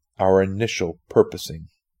forget our initial purposing.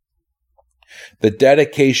 The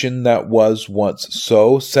dedication that was once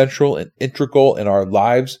so central and integral in our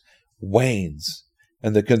lives wanes,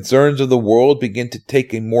 and the concerns of the world begin to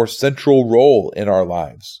take a more central role in our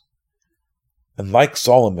lives. And like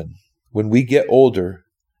Solomon, when we get older,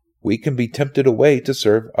 we can be tempted away to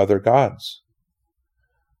serve other gods.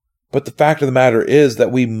 But the fact of the matter is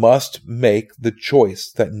that we must make the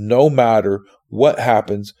choice that no matter what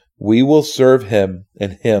happens, we will serve him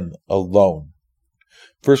and him alone.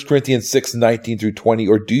 1 Corinthians 6:19-20,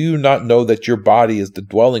 or do you not know that your body is the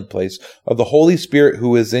dwelling place of the Holy Spirit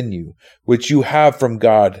who is in you, which you have from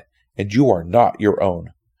God, and you are not your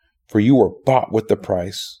own? For you were bought with the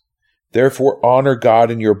price. Therefore honor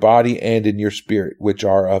God in your body and in your spirit, which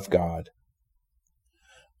are of God.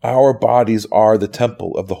 Our bodies are the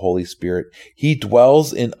temple of the Holy Spirit. He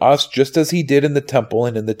dwells in us just as he did in the temple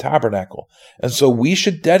and in the tabernacle. And so we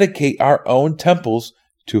should dedicate our own temples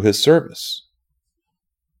to his service.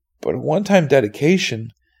 But a one-time dedication,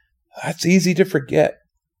 that's easy to forget.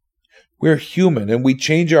 We're human and we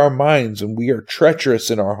change our minds and we are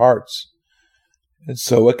treacherous in our hearts. And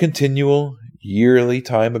so a continual, yearly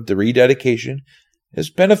time of rededication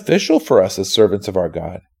is beneficial for us as servants of our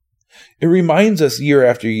God. It reminds us year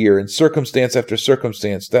after year and circumstance after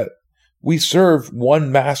circumstance that we serve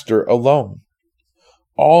one master alone.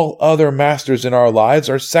 All other masters in our lives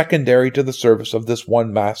are secondary to the service of this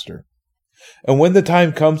one master. And when the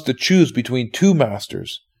time comes to choose between two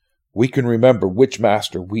masters, we can remember which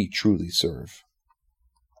master we truly serve.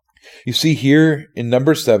 You see here in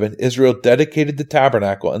number 7, Israel dedicated the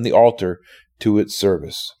tabernacle and the altar to its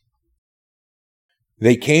service.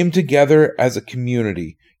 They came together as a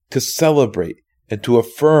community to celebrate and to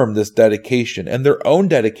affirm this dedication and their own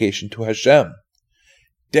dedication to Hashem.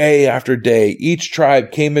 Day after day, each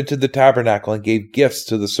tribe came into the tabernacle and gave gifts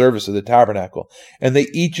to the service of the tabernacle, and they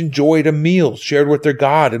each enjoyed a meal shared with their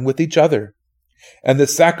God and with each other. And the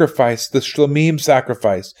sacrifice, the Shlamim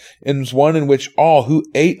sacrifice, is one in which all who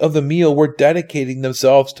ate of the meal were dedicating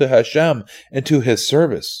themselves to Hashem and to his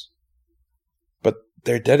service. But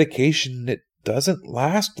their dedication, it doesn't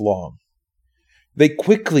last long. They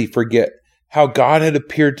quickly forget how God had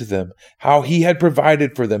appeared to them, how he had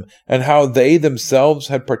provided for them, and how they themselves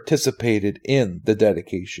had participated in the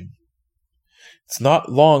dedication. It's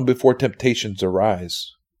not long before temptations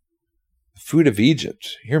arise. The food of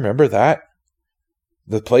Egypt, you remember that?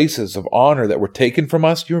 The places of honor that were taken from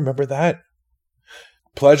us, you remember that?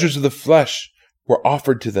 Pleasures of the flesh were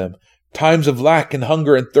offered to them. Times of lack and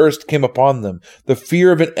hunger and thirst came upon them. The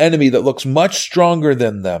fear of an enemy that looks much stronger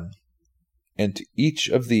than them. And to each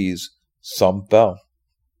of these, some fell.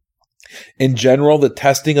 In general, the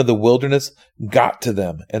testing of the wilderness got to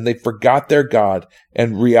them, and they forgot their God,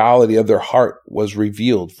 and reality of their heart was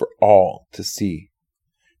revealed for all to see.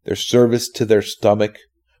 Their service to their stomach,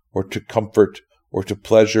 or to comfort, or to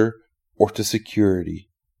pleasure, or to security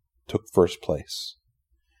took first place,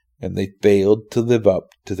 and they failed to live up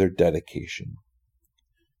to their dedication.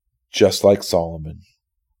 Just like Solomon,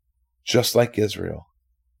 just like Israel.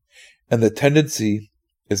 And the tendency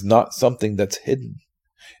is not something that's hidden.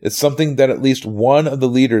 It's something that at least one of the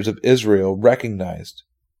leaders of Israel recognized.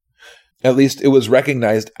 At least it was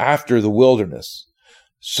recognized after the wilderness.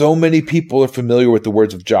 So many people are familiar with the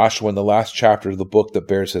words of Joshua in the last chapter of the book that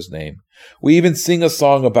bears his name. We even sing a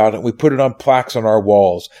song about it. We put it on plaques on our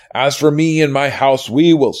walls. As for me and my house,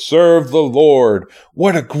 we will serve the Lord.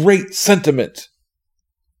 What a great sentiment.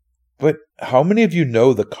 But how many of you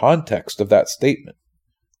know the context of that statement?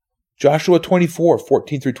 Joshua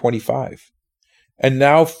 24:14-25. And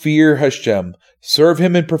now fear Hashem, serve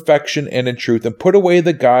him in perfection and in truth, and put away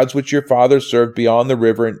the gods which your fathers served beyond the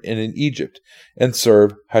river and in Egypt, and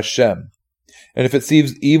serve Hashem. And if it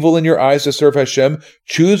seems evil in your eyes to serve Hashem,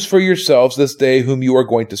 choose for yourselves this day whom you are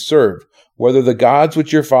going to serve, whether the gods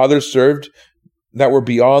which your fathers served that were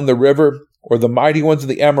beyond the river, or the mighty ones of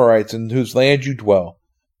the Amorites in whose land you dwell.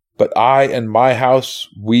 But I and my house,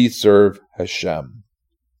 we serve Hashem.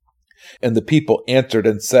 And the people answered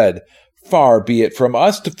and said, Far be it from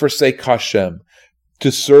us to forsake Hashem,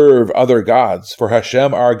 to serve other gods. For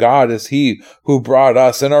Hashem our God is he who brought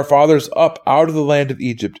us and our fathers up out of the land of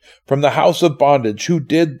Egypt, from the house of bondage, who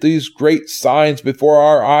did these great signs before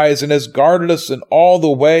our eyes, and has guarded us in all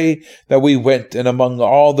the way that we went, and among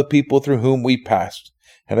all the people through whom we passed.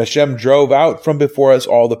 And Hashem drove out from before us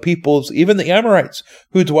all the peoples, even the Amorites,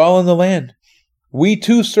 who dwell in the land. We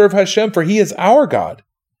too serve Hashem, for he is our God.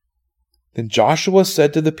 Then Joshua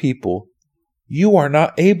said to the people, You are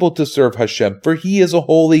not able to serve Hashem, for he is a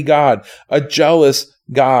holy God. A jealous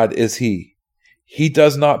God is he. He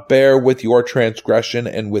does not bear with your transgression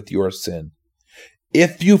and with your sin.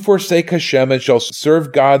 If you forsake Hashem and shall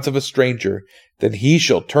serve gods of a stranger, then he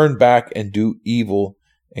shall turn back and do evil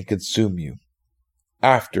and consume you,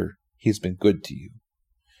 after he's been good to you.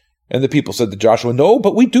 And the people said to Joshua, "No,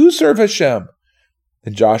 but we do serve Hashem."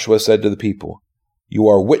 And Joshua said to the people, "You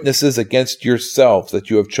are witnesses against yourselves that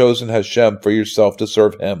you have chosen Hashem for yourself to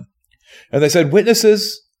serve him." And they said,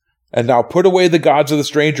 "Witnesses? And now put away the gods of the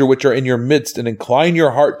stranger which are in your midst, and incline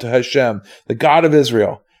your heart to Hashem, the God of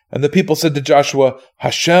Israel." And the people said to Joshua,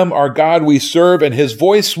 "Hashem, our God, we serve, and his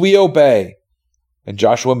voice we obey." And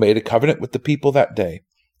Joshua made a covenant with the people that day,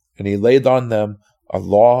 and he laid on them a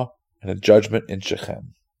law and a judgment in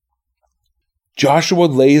Shechem. Joshua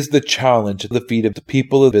lays the challenge at the feet of the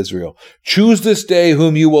people of Israel. "Choose this day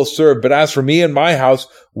whom you will serve, but as for me and my house,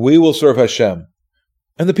 we will serve Hashem."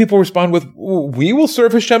 And the people respond with, "We will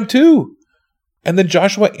serve Hashem too." And then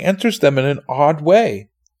Joshua answers them in an odd way.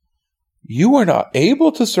 "You are not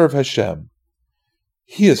able to serve Hashem.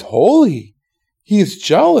 He is holy. He is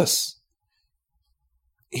jealous.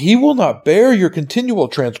 He will not bear your continual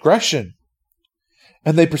transgression."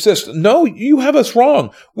 And they persist, "No, you have us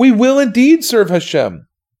wrong. We will indeed serve Hashem."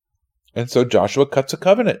 And so Joshua cuts a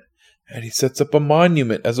covenant, and he sets up a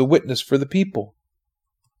monument as a witness for the people.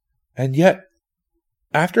 And yet,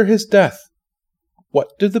 after his death,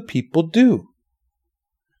 what do the people do?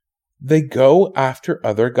 They go after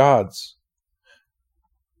other gods.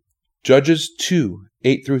 Judges 2,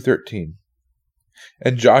 8-13.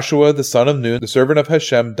 And Joshua the son of Nun, the servant of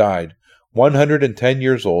Hashem, died, 110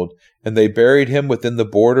 years old, and they buried him within the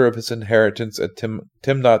border of his inheritance at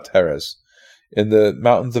Timnath Heres, in the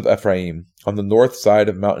mountains of Ephraim, on the north side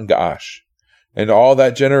of Mount Gaash. And all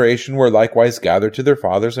that generation were likewise gathered to their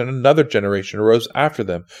fathers, and another generation arose after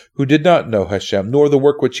them, who did not know Hashem, nor the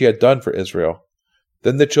work which he had done for Israel.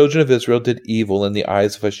 Then the children of Israel did evil in the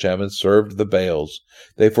eyes of Hashem, and served the Baals.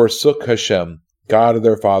 They forsook Hashem, God of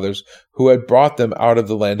their fathers, who had brought them out of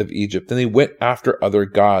the land of Egypt. And they went after other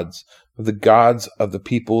gods, the gods of the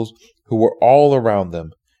peoples who were all around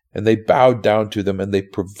them, and they bowed down to them, and they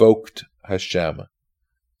provoked Hashem.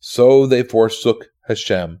 So they forsook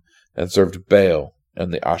Hashem, and served Baal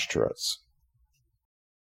and the Ashtoreths.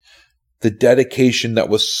 The dedication that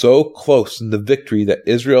was so close in the victory that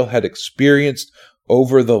Israel had experienced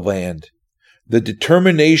over the land, the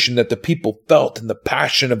determination that the people felt in the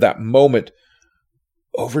passion of that moment,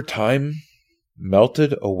 over time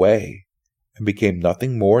melted away and became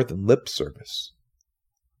nothing more than lip service.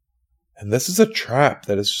 And this is a trap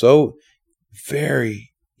that is so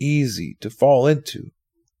very easy to fall into.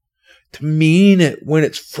 To mean it when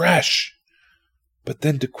it's fresh, but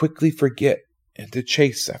then to quickly forget and to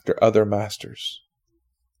chase after other masters.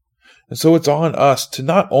 And so it's on us to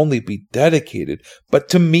not only be dedicated, but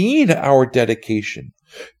to mean our dedication,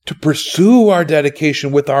 to pursue our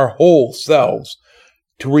dedication with our whole selves,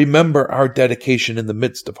 to remember our dedication in the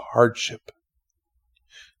midst of hardship.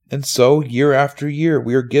 And so, year after year,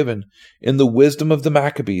 we are given, in the wisdom of the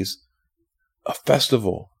Maccabees, a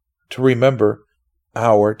festival to remember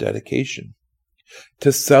our dedication,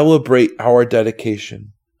 to celebrate our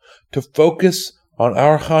dedication, to focus on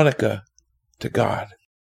our Hanukkah to God,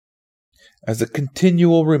 as a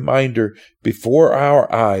continual reminder before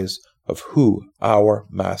our eyes of who our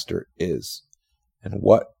Master is and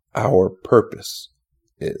what our purpose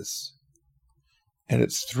is. And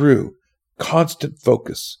it's through constant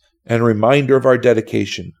focus and reminder of our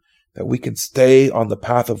dedication that we can stay on the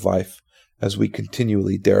path of life as we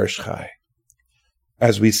continually Derish Chai,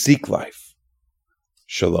 as we seek life.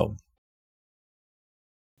 Shalom.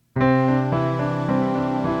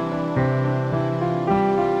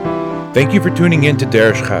 Thank you for tuning in to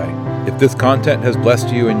Derish Chai. If this content has blessed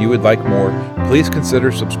you and you would like more, please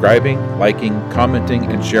consider subscribing, liking,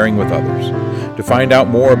 commenting, and sharing with others. To find out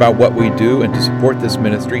more about what we do and to support this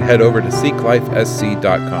ministry, head over to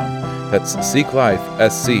seeklifesc.com. That's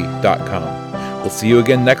seeklifesc.com. We'll see you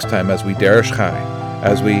again next time as we Derish Chai,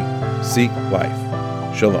 as we seek life.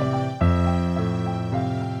 Shalom.